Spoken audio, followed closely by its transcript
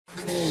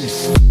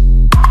Peace.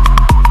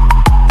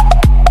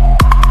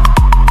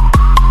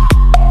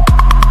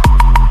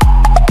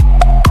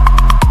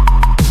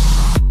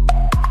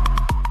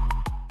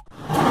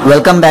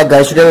 Welcome back,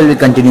 guys. Today we will be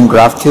continuing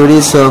graph theory.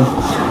 So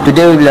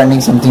today we will be learning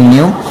something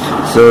new.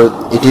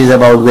 So it is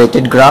about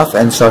weighted graph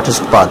and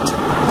shortest path.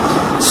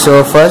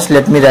 So first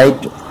let me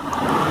write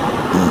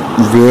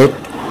weight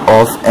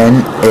of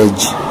an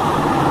edge.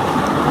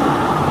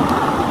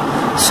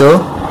 So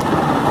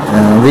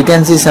we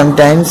can see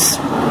sometimes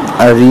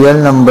a real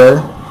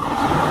number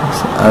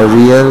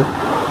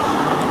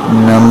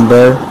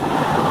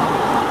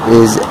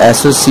is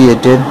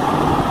associated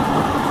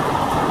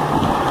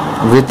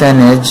with an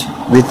edge,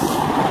 with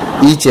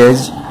each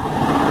edge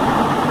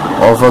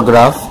of a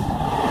graph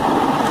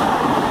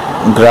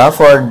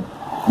or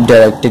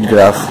directed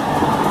graph.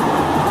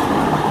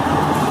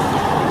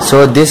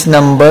 So this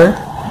number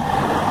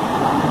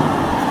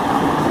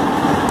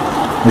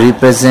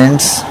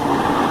represents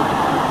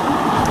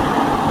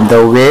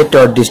the weight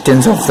or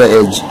distance of the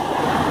edge,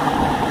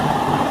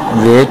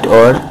 weight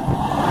or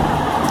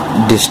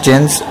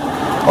distance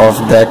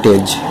of that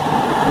edge.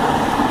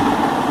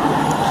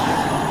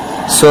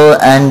 So,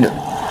 and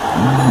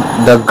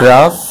the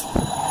graph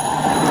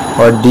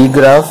or D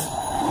graph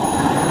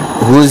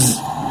whose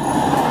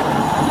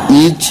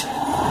each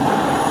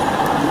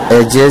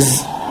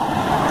edges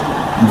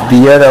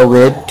bear a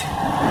weight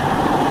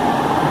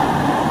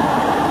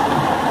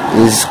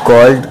is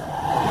called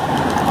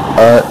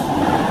a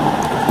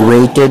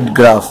weighted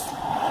graph.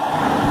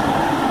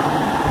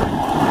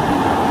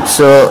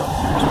 So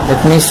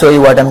let me show you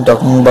what I'm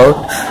talking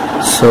about.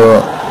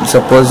 So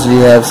suppose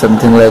we have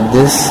something like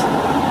this.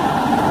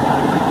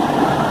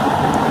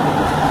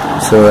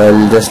 So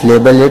I'll just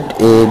label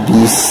it A,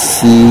 B,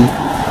 C,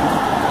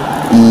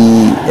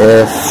 E,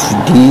 F,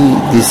 D.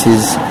 This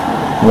is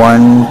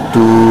 1,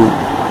 2,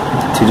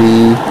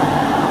 3,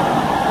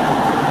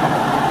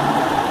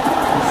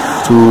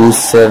 2,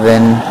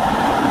 7,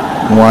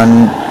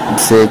 1,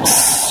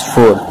 6,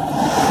 4.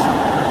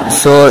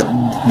 So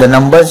the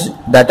numbers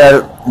that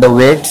are the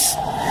weights,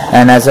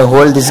 and as a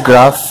whole this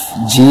graph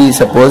G,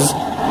 suppose,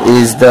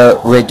 is the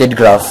weighted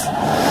graph.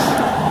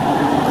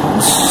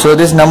 So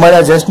this number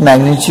are just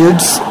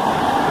magnitudes.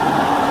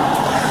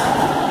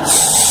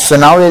 So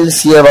now we will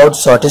see about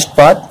shortest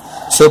path.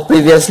 So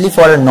previously,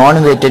 for a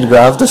non-weighted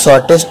graph, the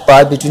shortest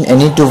path between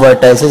any two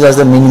vertices has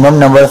the minimum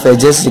number of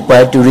edges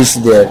required to reach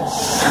there.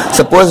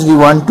 Suppose we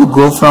want to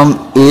go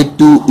from A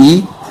to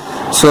E,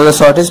 so the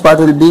shortest path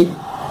will be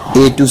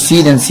A to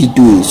C, then C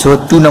to E. So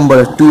two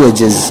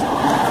edges.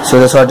 So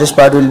the shortest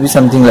path will be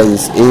something like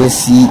this, A,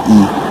 C,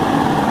 E,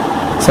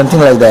 something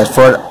like that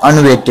for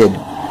unweighted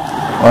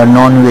or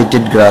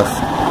non-weighted graph.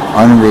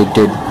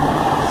 Unweighted.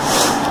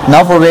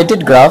 Now for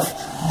weighted graph,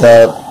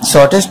 the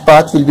shortest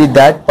path will be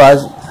that path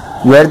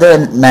where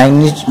the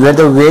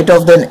weight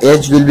of the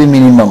edge will be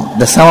minimum.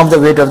 The sum of the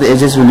weight of the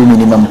edges will be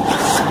minimum.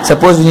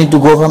 Suppose we need to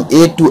go from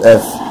A to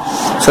F.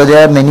 So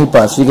there are many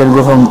paths. We can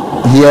go from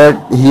here,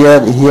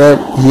 here, here,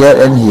 here,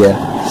 and here.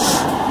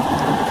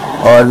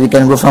 Or we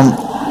can go from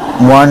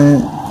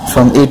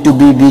A to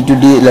B, B to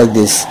D, like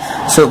this.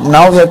 So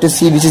now we have to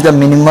see which is the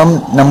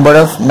minimum number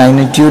of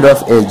magnitude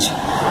of edge.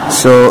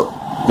 So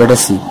let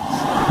us see.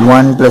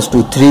 1 plus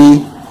 2,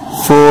 3,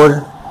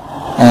 4,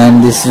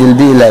 and this will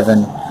be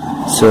 11.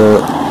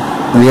 So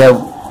we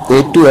have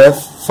A to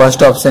F.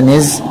 First option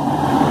is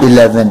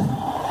 11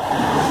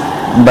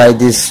 by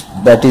this,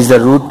 that is the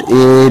root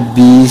A,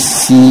 B,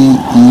 C,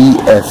 E,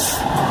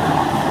 F.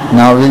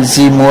 Now we'll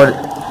see more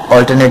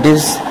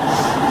alternatives.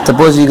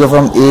 Suppose we go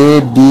from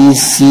A, B,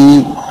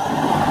 C,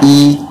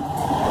 E,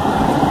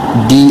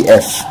 D,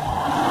 F.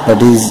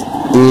 That is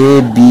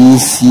A, B,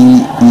 C,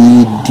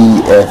 E,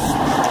 D, F.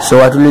 So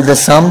what will be the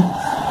sum?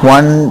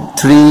 1,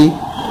 3,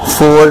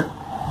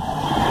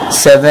 4,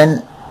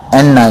 7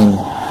 and 9.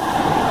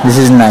 This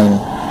is 9.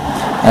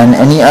 And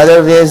any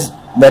other ways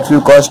that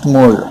will cost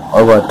more,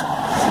 or what?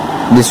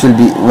 This will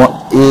be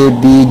A,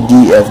 B,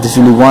 D, F. This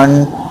will be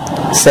 1,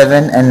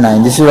 7 and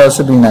 9. This will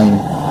also be 9.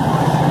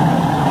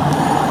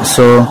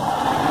 So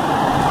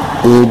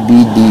A,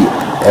 B, D,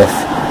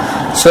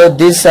 F. So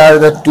these are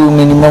the two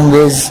minimum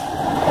ways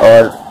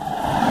or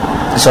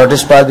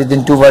shortest path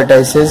within two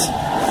vertices.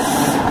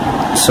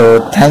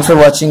 So thanks for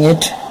watching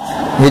it.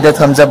 Hit the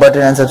thumbs up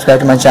button and subscribe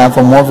to my channel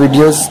for more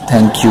videos.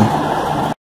 Thank you.